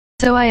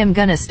So I am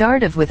gonna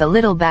start off with a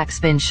little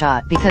backspin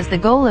shot because the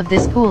goal of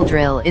this pool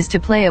drill is to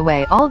play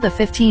away all the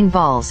 15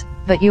 balls,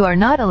 but you are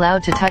not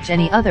allowed to touch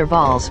any other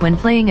balls when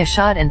playing a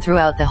shot, and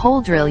throughout the whole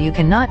drill you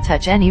cannot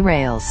touch any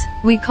rails.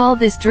 We call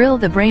this drill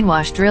the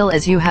brainwash drill,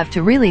 as you have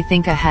to really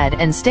think ahead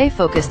and stay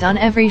focused on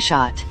every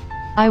shot.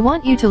 I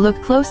want you to look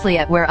closely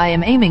at where I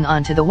am aiming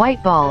onto the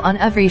white ball on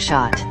every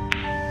shot.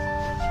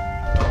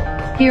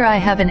 Here I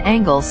have an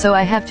angle, so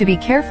I have to be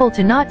careful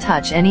to not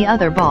touch any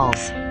other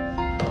balls.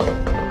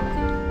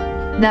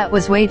 That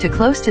was way too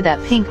close to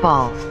that pink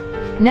ball.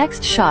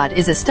 Next shot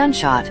is a stun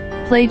shot.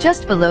 Play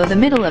just below the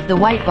middle of the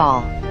white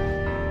ball.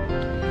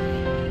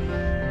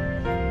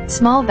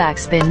 Small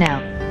backspin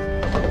now.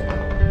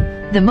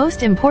 The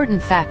most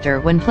important factor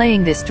when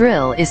playing this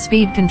drill is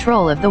speed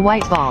control of the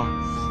white ball.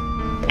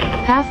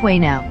 Halfway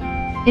now.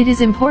 It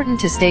is important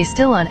to stay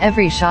still on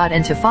every shot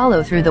and to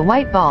follow through the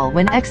white ball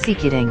when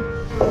executing.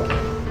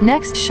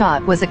 Next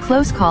shot was a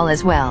close call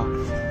as well.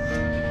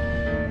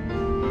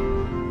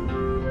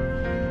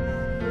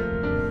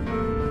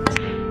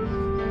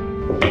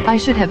 I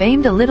should have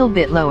aimed a little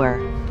bit lower.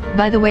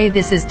 By the way,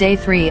 this is day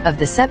 3 of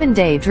the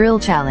 7-day drill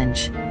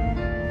challenge.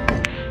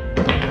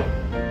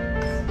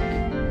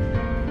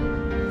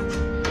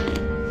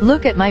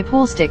 Look at my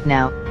pool stick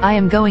now. I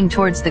am going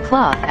towards the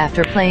cloth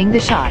after playing the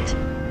shot.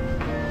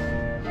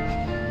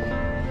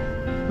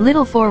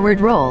 Little forward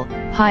roll,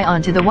 high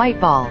onto the white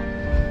ball.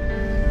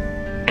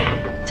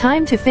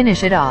 Time to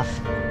finish it off.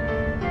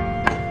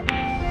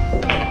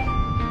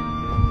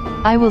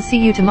 I will see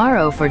you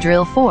tomorrow for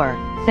drill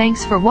 4.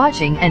 Thanks for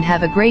watching and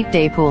have a great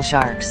day, pool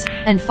sharks.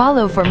 And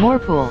follow for more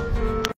pool.